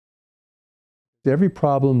Every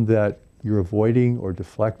problem that you're avoiding or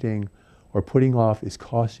deflecting or putting off is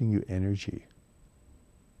costing you energy.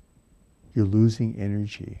 You're losing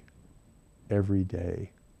energy every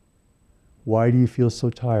day. Why do you feel so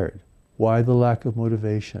tired? Why the lack of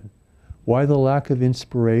motivation? Why the lack of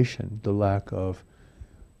inspiration? The lack of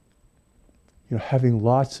having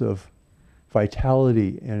lots of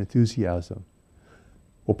vitality and enthusiasm?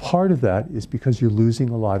 Well, part of that is because you're losing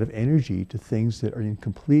a lot of energy to things that are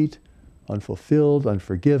incomplete, unfulfilled,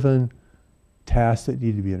 unforgiven, tasks that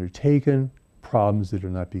need to be undertaken, problems that are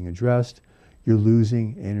not being addressed. You're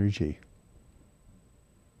losing energy.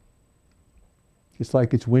 It's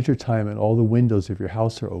like it's wintertime and all the windows of your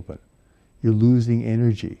house are open. You're losing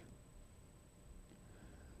energy.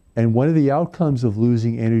 And one of the outcomes of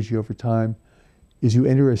losing energy over time is you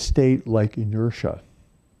enter a state like inertia.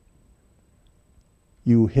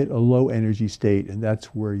 You hit a low energy state, and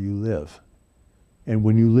that's where you live. And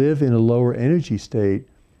when you live in a lower energy state,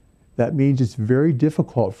 that means it's very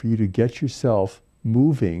difficult for you to get yourself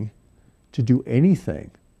moving to do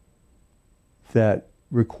anything that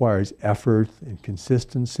requires effort and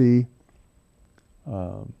consistency,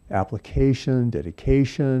 application,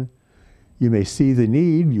 dedication. You may see the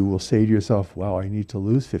need. You will say to yourself, wow, I need to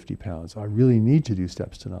lose 50 pounds. I really need to do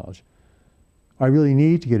steps to knowledge. I really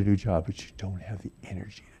need to get a new job, but you don't have the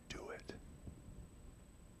energy to do it.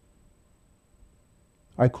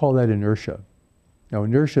 I call that inertia. Now,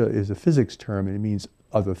 inertia is a physics term, and it means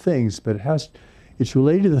other things, but it's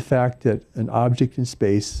related to the fact that an object in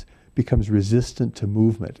space becomes resistant to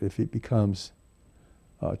movement if it becomes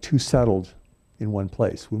too settled in one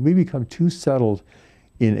place. When we become too settled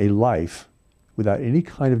in a life without any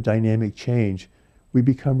kind of dynamic change, we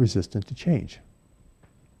become resistant to change.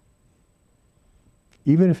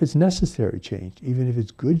 Even if it's necessary change, even if it's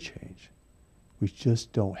good change, we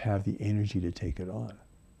just don't have the energy to take it on.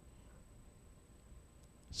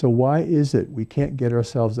 So why is it we can't get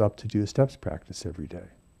ourselves up to do a steps practice every day?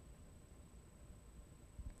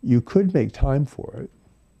 You could make time for it.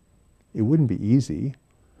 It wouldn't be easy.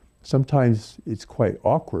 Sometimes it's quite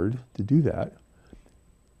awkward to do that.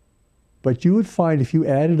 But you would find if you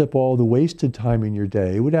added up all the wasted time in your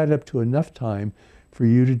day, it would add up to enough time for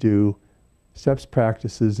you to do steps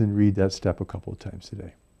practices and read that step a couple of times a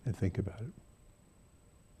day and think about it.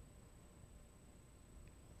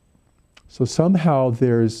 So somehow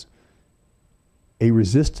there's a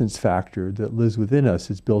resistance factor that lives within us.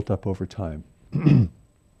 It's built up over time.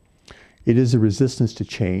 It is a resistance to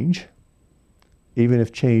change, even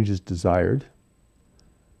if change is desired.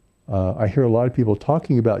 I hear a lot of people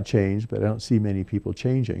talking about change, but I don't see many people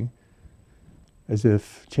changing, as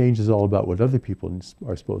if change is all about what other people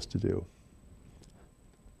are supposed to do.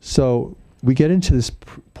 So we get into this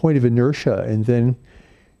point of inertia, and then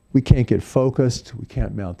we can't get focused, we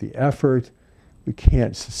can't mount the effort, we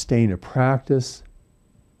can't sustain a practice.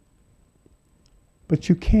 But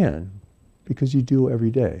you can, because you do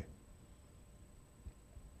every day.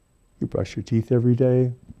 You brush your teeth every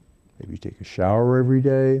day, maybe you take a shower every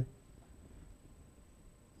day,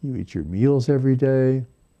 you eat your meals every day, you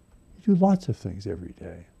do lots of things every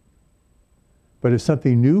day. But if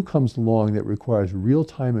something new comes along that requires real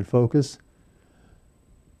time and focus,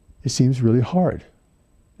 it seems really hard.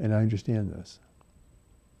 And I understand this.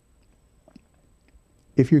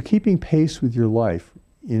 If you're keeping pace with your life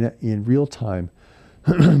in real time,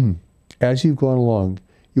 as you've gone along,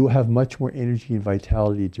 you will have much more energy and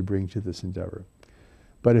vitality to bring to this endeavor.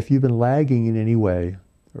 But if you've been lagging in any way,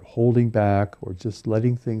 or holding back, or just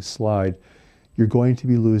letting things slide, you're going to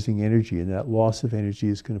be losing energy, and that loss of energy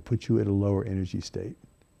is going to put you at a lower energy state.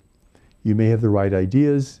 You may have the right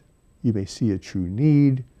ideas, you may see a true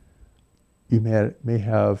need, you may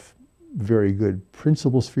have very good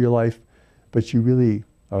principles for your life, but you really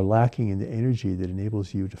are lacking in the energy that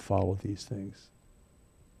enables you to follow these things.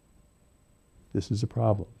 This is a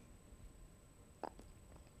problem.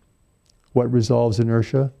 What resolves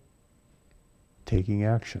inertia? Taking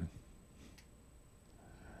action.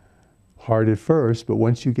 Hard at first, but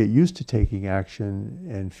once you get used to taking action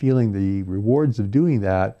and feeling the rewards of doing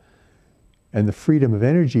that and the freedom of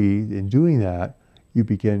energy in doing that, you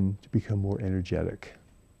begin to become more energetic,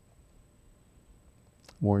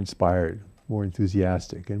 more inspired, more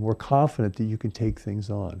enthusiastic, and more confident that you can take things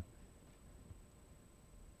on.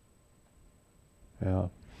 Yeah.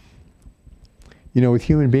 You know, with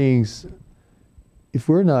human beings, if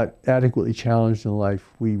we're not adequately challenged in life,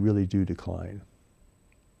 we really do decline.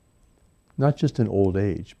 Not just in old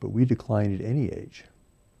age, but we decline at any age.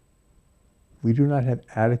 We do not have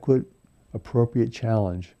adequate, appropriate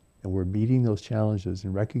challenge, and we're meeting those challenges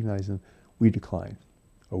and recognizing them, we decline,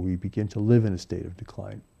 or we begin to live in a state of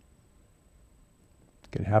decline.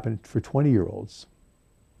 It can happen for 20-year-olds.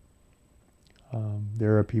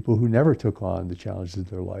 There are people who never took on the challenges of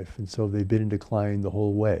their life, and so they've been in decline the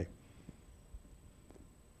whole way.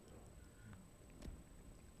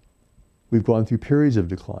 We've gone through periods of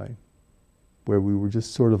decline where we were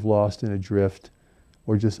just sort of lost in a drift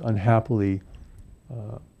or just unhappily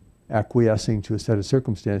acquiescing to a set of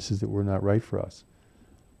circumstances that were not right for us.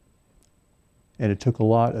 And it took a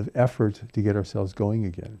lot of effort to get ourselves going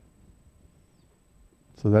again.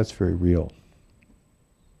 So that's very real.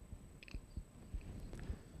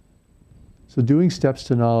 So doing steps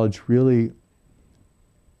to knowledge really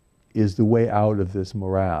is the way out of this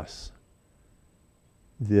morass,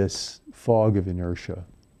 this fog of inertia,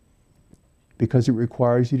 because it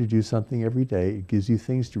requires you to do something every day. It gives you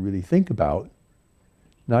things to really think about,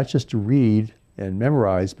 not just to read and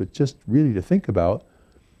memorize, but just really to think about,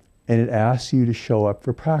 and it asks you to show up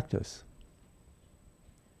for practice.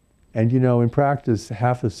 And you know, in practice,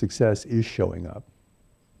 half of success is showing up.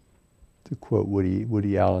 To quote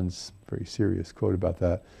Woody Allen's very serious quote about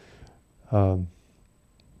that,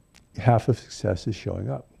 half of success is showing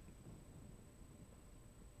up.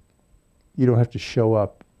 You don't have to show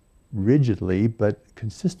up rigidly, but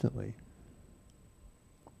consistently.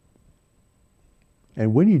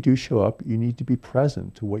 And when you do show up, you need to be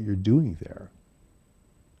present to what you're doing there.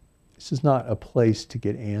 This is not a place to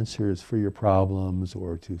get answers for your problems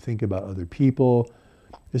or to think about other people.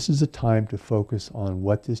 This is a time to focus on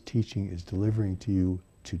what this teaching is delivering to you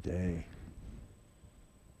today.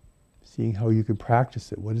 Seeing how you can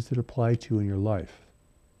practice it. What does it apply to in your life?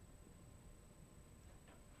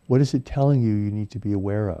 What is it telling you you need to be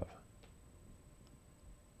aware of?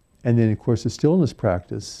 And then, of course, the stillness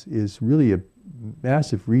practice is really a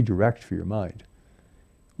massive redirect for your mind,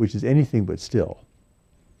 which is anything but still.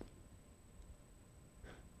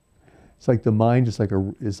 It's like the mind is like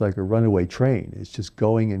a runaway train. It's just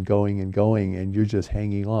going and going and going, and you're just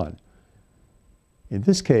hanging on. In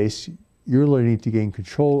this case, you're learning to gain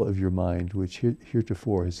control of your mind, which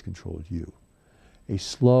heretofore has controlled you. A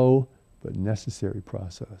slow but necessary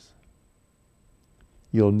process.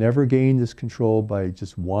 You'll never gain this control by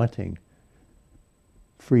just wanting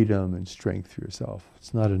freedom and strength for yourself.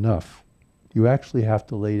 It's not enough. You actually have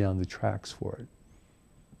to lay down the tracks for it.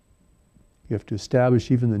 You have to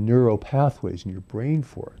establish even the neural pathways in your brain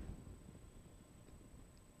for it.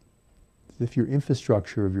 As if your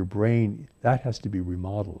infrastructure of your brain, that has to be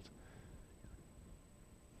remodeled.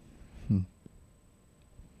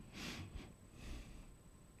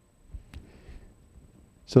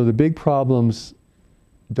 So the big problems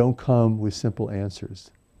don't come with simple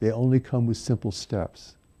answers. They only come with simple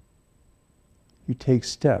steps. You take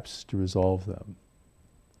steps to resolve them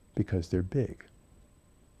because they're big.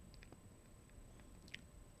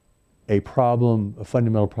 A problem, a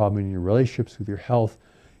fundamental problem in your relationships with your health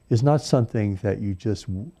is not something that you just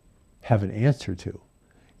have an answer to.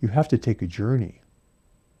 You have to take a journey.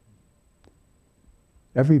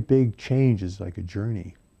 Every big change is like a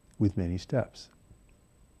journey with many steps.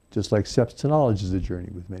 Just like steps to knowledge is a journey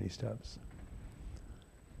with many steps.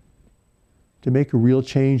 To make a real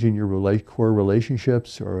change in your core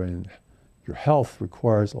relationships or in your health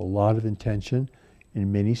requires a lot of intention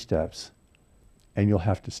and many steps, and you'll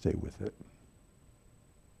have to stay with it.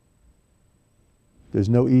 There's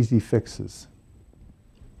no easy fixes.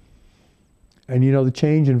 And you know, the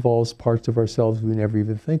change involves parts of ourselves we never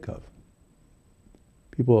even think of.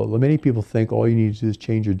 Many people think all you need to do is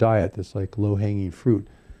change your diet. That's like low-hanging fruit.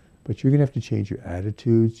 But you're going to have to change your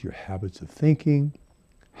attitudes, your habits of thinking,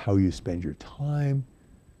 how you spend your time,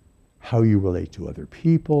 how you relate to other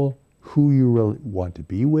people, who you really want to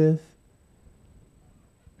be with,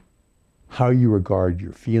 how you regard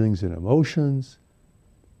your feelings and emotions,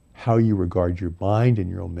 how you regard your mind and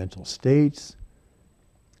your own mental states.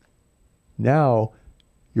 Now,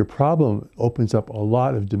 your problem opens up a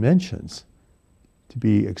lot of dimensions to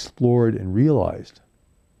be explored and realized.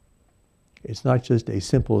 It's not just a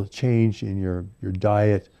simple change in your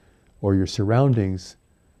diet or your surroundings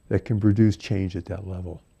that can produce change at that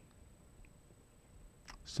level.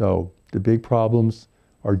 So the big problems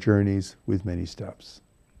are journeys with many steps.